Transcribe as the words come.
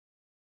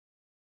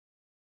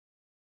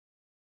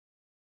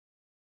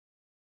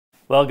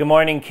Well, good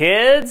morning,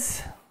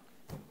 kids.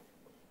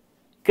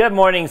 Good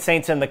morning,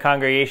 saints in the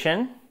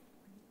congregation.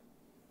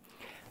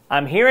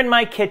 I'm here in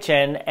my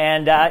kitchen,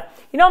 and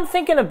I'm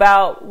thinking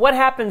about what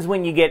happens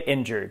when you get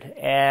injured.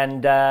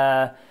 And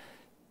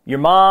your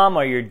mom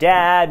or your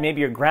dad, maybe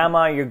your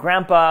grandma or your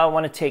grandpa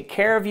want to take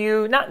care of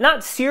you.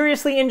 Not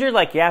seriously injured,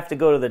 like you have to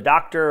go to the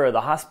doctor or the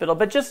hospital,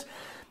 but just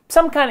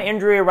some kind of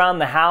injury around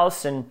the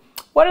house. And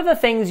what are the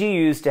things you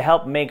use to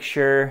help make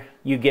sure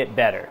you get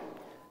better?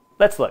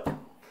 Let's look.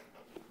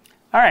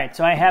 All right,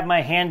 so I have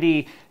my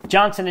handy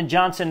Johnson &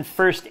 Johnson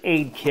first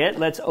aid kit.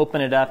 Let's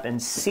open it up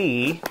and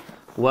see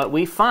what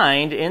we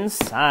find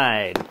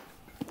inside.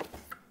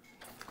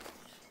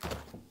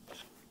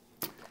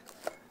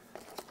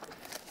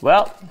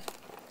 Well,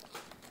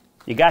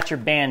 you got your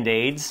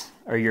Band-Aids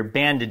or your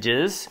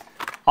bandages,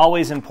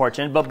 always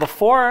important. But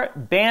before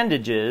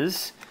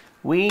bandages,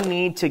 we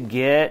need to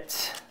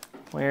get,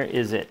 where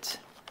is it?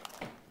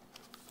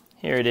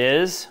 Here it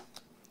is.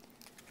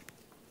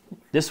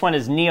 This one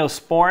is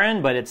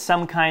Neosporin, but it's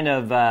some kind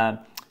of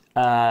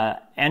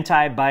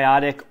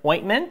antibiotic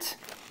ointment.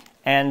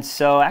 And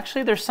so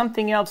actually there's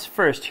something else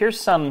first. Here's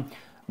some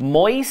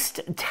moist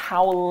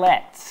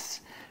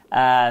towelettes.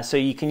 So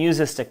you can use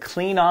this to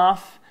clean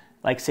off,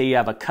 like say you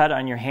have a cut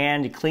on your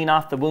hand, you clean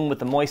off the wound with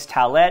the moist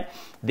towelette,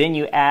 then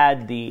you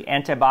add the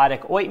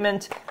antibiotic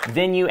ointment,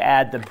 then you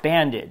add the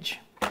bandage.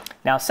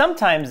 Now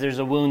sometimes there's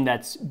a wound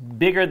that's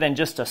bigger than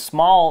just a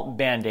small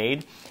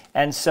Band-Aid,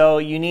 and so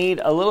you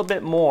need a little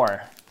bit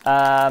more.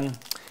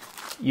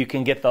 You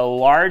can get the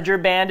larger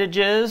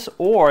bandages,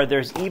 or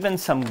there's even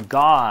some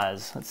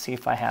gauze. Let's see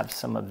if I have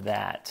some of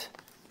that.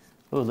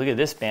 Oh, look at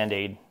this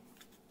Band-Aid.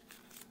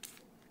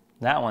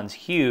 That one's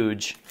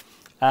huge.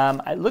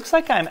 It looks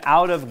like I'm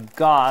out of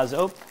gauze.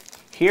 Oh,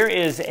 here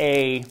is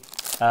a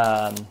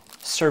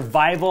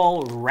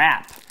survival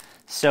wrap.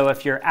 So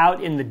if you're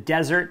out in the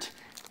desert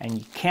and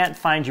you can't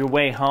find your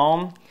way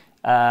home,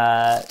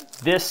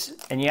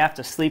 and you have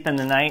to sleep in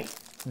the night,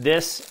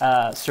 this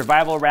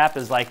survival wrap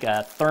is like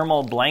a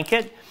thermal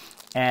blanket,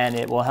 and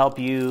it will help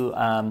you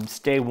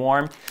stay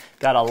warm.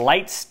 Got a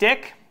light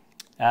stick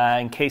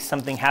in case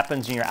something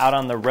happens when you're out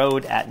on the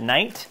road at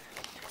night.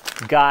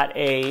 Got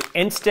a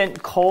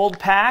instant cold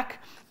pack.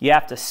 You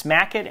have to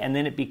smack it and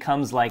then it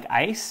becomes like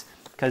ice,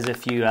 because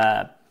if you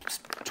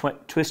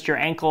twist your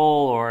ankle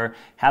or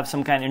have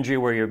some kind of injury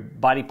where your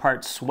body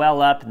parts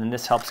swell up, and then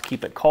this helps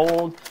keep it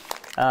cold.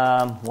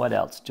 What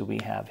else do we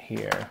have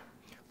here?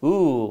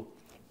 Ooh,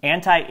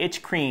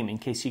 anti-itch cream in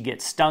case you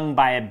get stung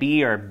by a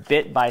bee or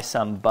bit by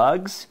some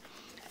bugs.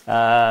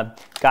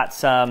 Got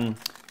some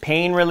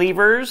pain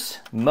relievers,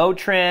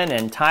 Motrin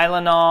and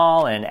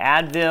Tylenol and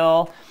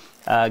Advil.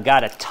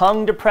 Got a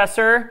tongue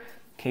depressor in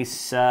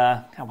case,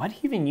 God, why do you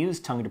even use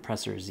tongue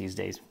depressors these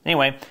days?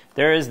 Anyway,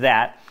 there is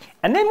that.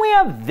 And then we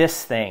have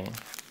this thing.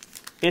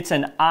 It's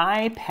an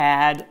eye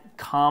pad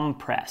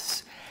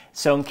compress.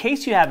 So in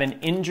case you have an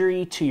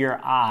injury to your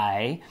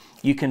eye,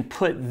 you can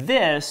put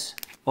this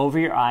over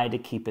your eye to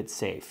keep it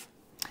safe.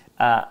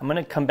 I'm going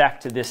to come back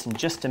to this in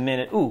just a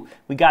minute. Ooh,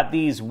 we got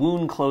these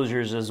wound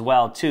closures as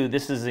well too.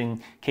 This is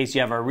in case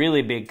you have a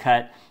really big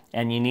cut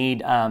and you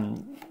need,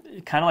 kind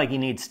of like you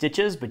need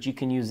stitches, but you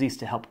can use these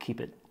to help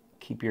keep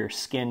your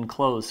skin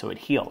closed so it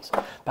heals.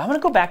 But I'm going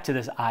to go back to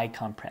this eye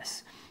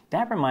compress.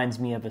 That reminds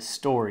me of a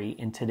story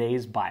in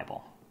today's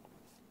Bible.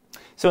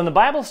 So in the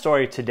Bible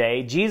story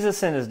today,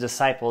 Jesus and his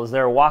disciples,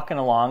 they're walking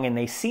along and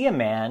they see a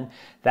man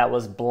that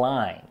was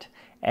blind.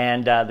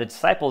 And the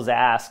disciples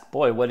ask,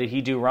 boy, what did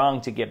he do wrong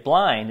to get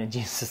blind? And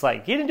Jesus is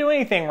like, he didn't do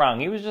anything wrong.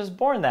 He was just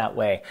born that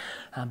way.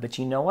 But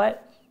you know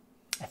what?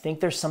 I think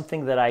there's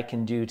something that I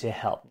can do to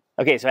help.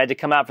 Okay, so I had to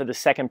come out for the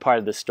second part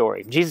of the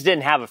story. Jesus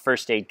didn't have a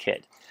first aid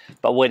kit.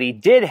 But what he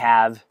did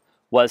have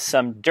was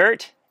some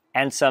dirt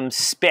and some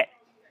spit.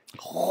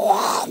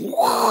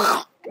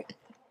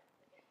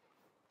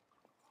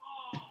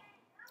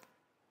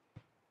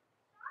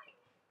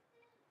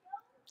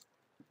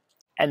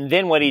 And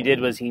then what he did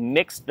was he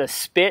mixed the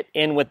spit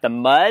in with the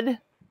mud,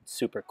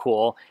 super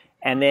cool,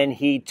 and then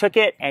he took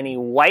it and he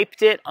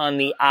wiped it on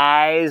the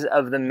eyes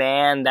of the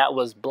man that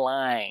was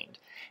blind.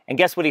 And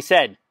guess what he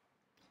said?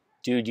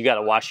 Dude, you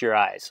gotta wash your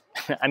eyes.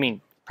 I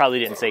mean, probably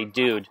didn't say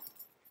dude,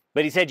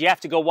 but he said you have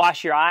to go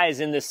wash your eyes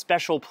in this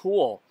special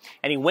pool.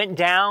 And he went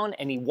down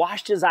and he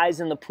washed his eyes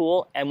in the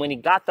pool, and when he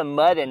got the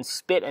mud and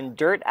spit and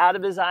dirt out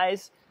of his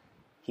eyes,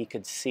 he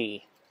could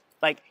see.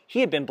 Like, he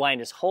had been blind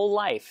his whole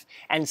life,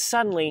 and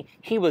suddenly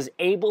he was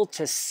able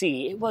to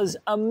see. It was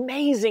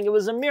amazing. It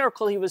was a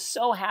miracle. He was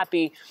so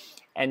happy.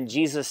 And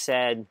Jesus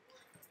said,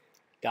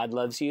 God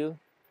loves you.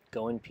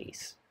 Go in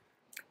peace.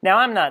 Now,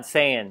 I'm not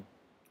saying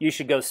you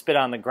should go spit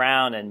on the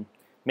ground and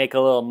make a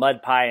little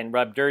mud pie and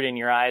rub dirt in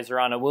your eyes or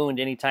on a wound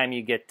anytime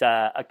you get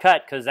a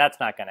cut, because that's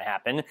not going to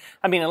happen.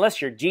 I mean,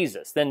 unless you're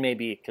Jesus, then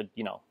maybe it could,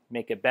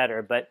 make it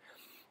better. But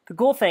the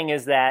cool thing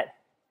is that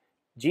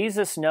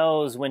Jesus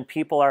knows when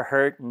people are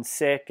hurt and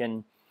sick,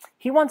 and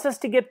he wants us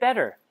to get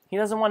better. He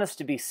doesn't want us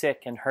to be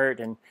sick and hurt.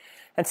 And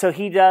so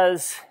he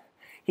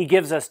He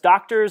gives us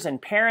doctors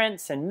and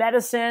parents and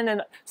medicine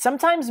and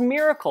sometimes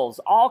miracles,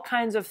 all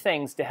kinds of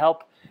things to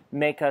help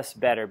make us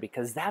better,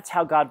 because that's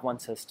how God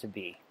wants us to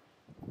be.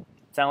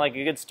 Sound like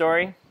a good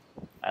story?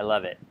 I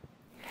love it.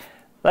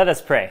 Let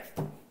us pray.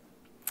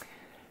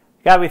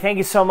 God, we thank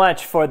you so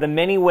much for the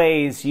many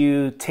ways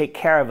you take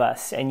care of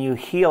us and you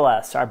heal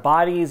us, our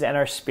bodies and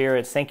our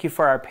spirits. Thank you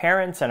for our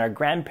parents and our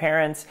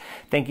grandparents.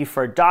 Thank you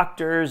for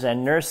doctors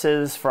and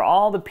nurses, for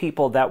all the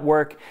people that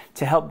work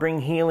to help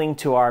bring healing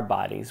to our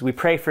bodies. We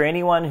pray for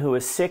anyone who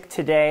is sick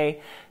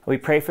today. We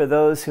pray for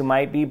those who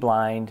might be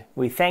blind.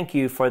 We thank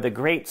you for the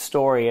great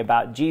story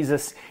about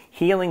Jesus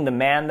healing the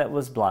man that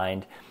was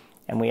blind.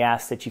 And we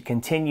ask that you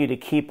continue to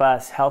keep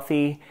us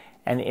healthy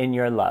and in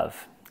your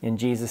love. In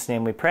Jesus'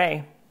 name we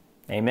pray.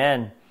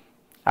 Amen.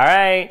 All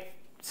right.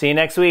 See you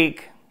next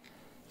week.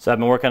 So I've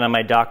been working on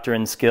my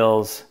doctrine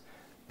skills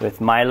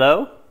with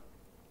Milo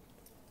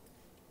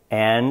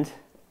and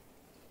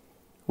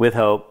with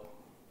Hope.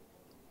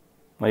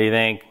 What do you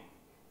think?